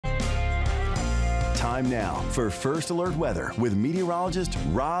Time now for First Alert Weather with meteorologist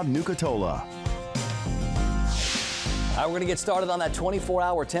Rob Nucatola. All right, we're going to get started on that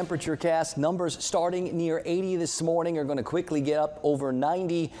 24-hour temperature cast. Numbers starting near 80 this morning are going to quickly get up over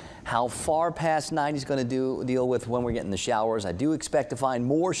 90. How far past 90 is going to deal with when we're getting the showers. I do expect to find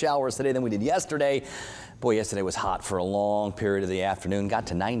more showers today than we did yesterday. Boy, yesterday was hot for a long period of the afternoon. Got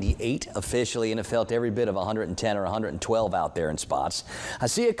to 98 officially, and it felt every bit of 110 or 112 out there in spots. I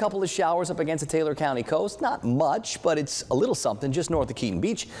see a couple of showers up against the Taylor County coast. Not much, but it's a little something just north of Keaton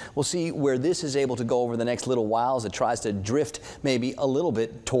Beach. We'll see where this is able to go over the next little while as it tries to drift maybe a little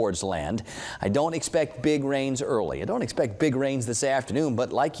bit towards land. I don't expect big rains early. I don't expect big rains this afternoon,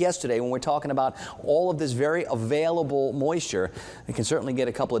 but like yesterday when we're talking about all of this very available moisture, it can certainly get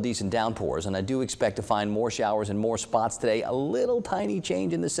a couple of decent downpours, and I do expect to find more showers in more spots today. A little tiny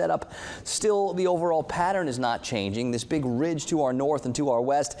change in the setup. Still, the overall pattern is not changing. This big ridge to our north and to our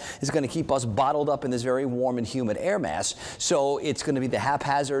west is going to keep us bottled up in this very warm and humid air mass. So it's going to be the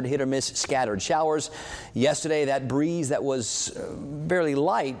haphazard, hit or miss scattered showers. Yesterday, that breeze that was barely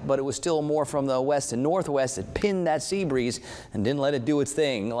light, but it was still more from the west and northwest. It pinned that sea breeze and didn't let it do its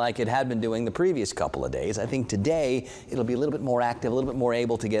thing like it had been doing the previous couple of days. I think today it'll be a little bit more active, a little bit more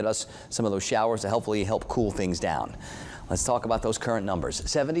able to get us some of those showers to hopefully help cool things down. Let's talk about those current numbers.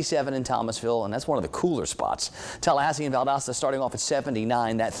 77 in Thomasville, and that's one of the cooler spots. Tallahassee and Valdosta starting off at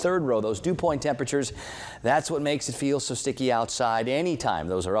 79. That third row, those dew point temperatures, that's what makes it feel so sticky outside. Anytime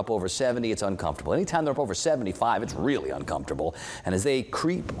those are up over 70, it's uncomfortable. Anytime they're up over 75, it's really uncomfortable. And as they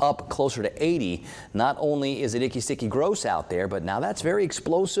creep up closer to 80, not only is it icky, sticky, gross out there, but now that's very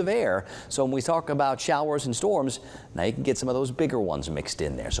explosive air. So when we talk about showers and storms, now you can get some of those bigger ones mixed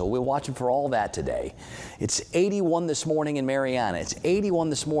in there. So we're watching for all that today. It's 81 this morning in Mariana. It's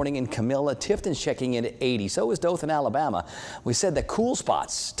 81 this morning in Camilla. Tifton's checking in at 80. So is Dothan, Alabama. We said the cool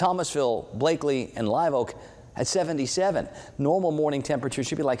spots, Thomasville, Blakely, and Live Oak at 77. Normal morning temperature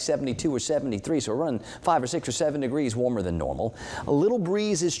should be like 72 or 73, so we're running 5 or 6 or 7 degrees warmer than normal. A little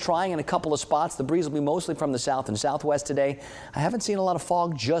breeze is trying in a couple of spots. The breeze will be mostly from the south and southwest today. I haven't seen a lot of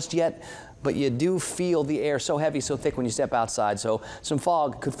fog just yet, but you do feel the air so heavy, so thick when you step outside, so some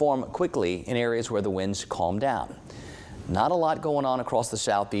fog could form quickly in areas where the winds calm down. Not a lot going on across the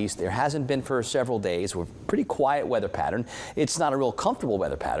southeast. There hasn't been for several days. We're pretty quiet weather pattern. It's not a real comfortable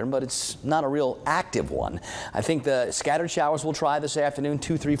weather pattern, but it's not a real active one. I think the scattered showers will try this afternoon,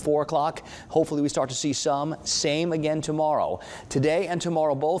 2, 3, 4 o'clock. Hopefully we start to see some. Same again tomorrow. Today and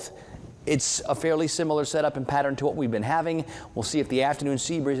tomorrow both, it's a fairly similar setup and pattern to what we've been having. We'll see if the afternoon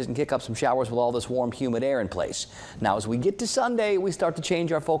sea breezes can kick up some showers with all this warm, humid air in place. Now, as we get to Sunday, we start to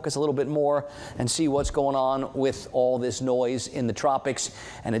change our focus a little bit more and see what's going on with all this noise in the tropics.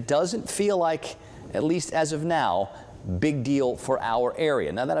 And it doesn't feel like, at least as of now, big deal for our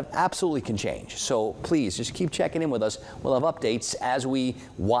area. Now that absolutely can change. So please just keep checking in with us. We'll have updates as we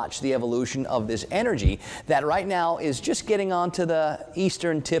watch the evolution of this energy that right now is just getting onto the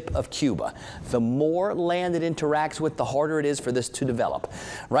eastern tip of Cuba. The more land it interacts with, the harder it is for this to develop.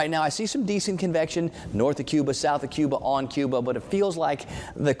 Right now I see some decent convection north of Cuba, south of Cuba, on Cuba, but it feels like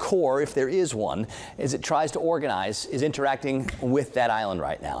the core, if there is one, as it tries to organize, is interacting with that island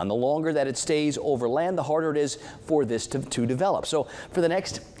right now. And the longer that it stays over land, the harder it is for this to develop. So for the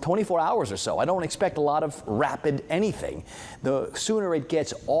next 24 hours or so, I don't expect a lot of rapid anything. The sooner it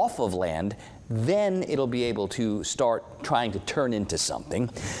gets off of land, then it'll be able to start trying to turn into something.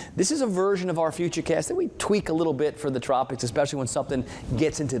 This is a version of our futurecast that we tweak a little bit for the tropics, especially when something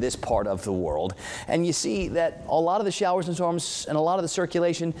gets into this part of the world. And you see that a lot of the showers and storms and a lot of the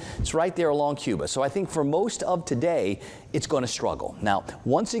circulation is right there along Cuba. So I think for most of today, it's going to struggle. Now,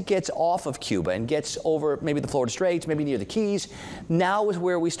 once it gets off of Cuba and gets over maybe the Florida Straits, maybe near the Keys, now is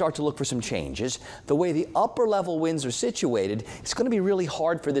where we start to look for some changes. The way the upper level winds are situated, it's going to be really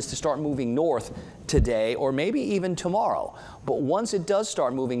hard for this to start moving north today or maybe even tomorrow. But once it does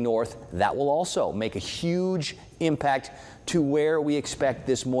start moving north, that will also make a huge impact to where we expect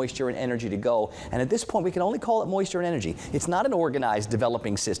this moisture and energy to go. And at this point, we can only call it moisture and energy. It's not an organized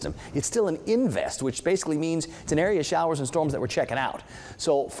developing system. It's still an invest, which basically means it's an area of showers and storms that we're checking out.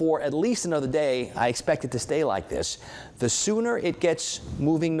 So for at least another day, I expect it to stay like this. The sooner it gets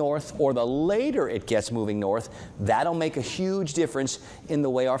moving north or the later it gets moving north, that'll make a huge difference in the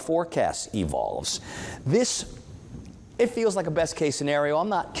way our forecast evolves. It feels like a best case scenario. I'm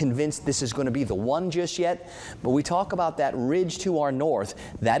not convinced this is going to be the one just yet, but we talk about that ridge to our north.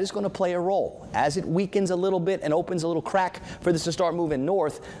 That is going to play a role. As it weakens a little bit and opens a little crack for this to start moving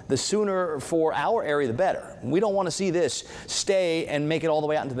north, the sooner for our area, the better. We don't want to see this stay and make it all the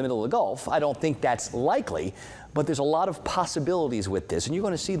way out into the middle of the Gulf. I don't think that's likely, But there's a lot of possibilities with this, and you're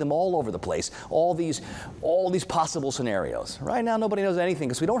going to see them all over the place, all these possible scenarios. Right now, nobody knows anything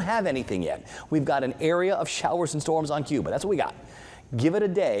because we don't have anything yet. We've got an area of showers and storms on Cuba. That's what we got. Give it a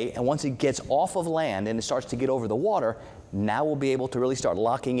day, and once it gets off of land and it starts to get over the water, now we'll be able to really start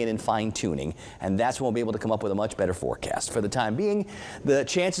locking in and fine-tuning, and that's when we'll be able to come up with a much better forecast. For the time being, the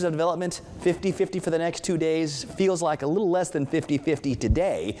chances of development, 50-50 for the next 2 days. Feels like a little less than 50-50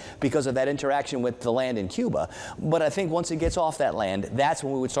 today because of that interaction with the land in Cuba. But I think once it gets off that land, that's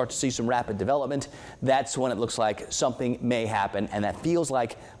when we would start to see some rapid development. That's when it looks like something may happen, and that feels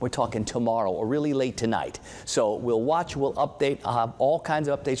like we're talking tomorrow or really late tonight. So we'll watch, we'll update. I'll have all kinds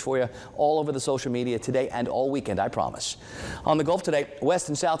of updates for you all over the social media today and all weekend, I promise. On the Gulf today, west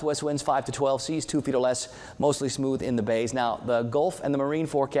and southwest winds 5 to 12, seas 2 feet or less, mostly smooth in the bays. Now, the Gulf and the marine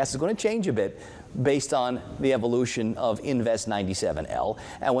forecast is going to change a bit based on the evolution of Invest 97L.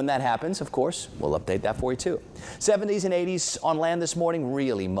 And when that happens, of course, we'll update that for you too. 70s and 80s on land this morning,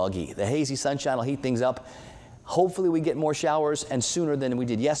 really muggy. The hazy sunshine will heat things up. Hopefully we get more showers and sooner than we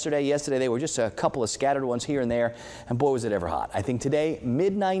did yesterday. Yesterday they were just a couple of scattered ones here and there, and boy was it ever hot. I think today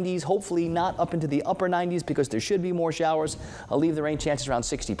mid-90s, hopefully not up into the upper 90s because there should be more showers. I'll leave the rain chances around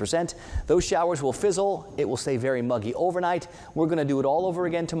 60%. Those showers will fizzle. It will stay very muggy overnight. We're going to do it all over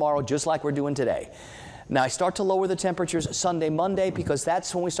again tomorrow just like we're doing today. Now I start to lower the temperatures Sunday, Monday because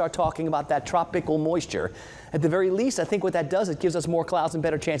that's when we start talking about that tropical moisture. At the very least, I think what that does, it gives us more clouds and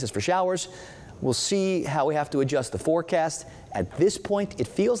better chances for showers. We'll see how we have to adjust the forecast. At this point, it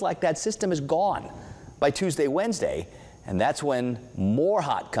feels like that system is gone by Tuesday, Wednesday, and that's when more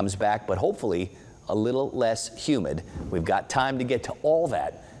hot comes back, but hopefully a little less humid. We've got time to get to all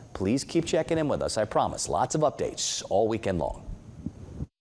that. Please keep checking in with us, I promise. Lots of updates all weekend long.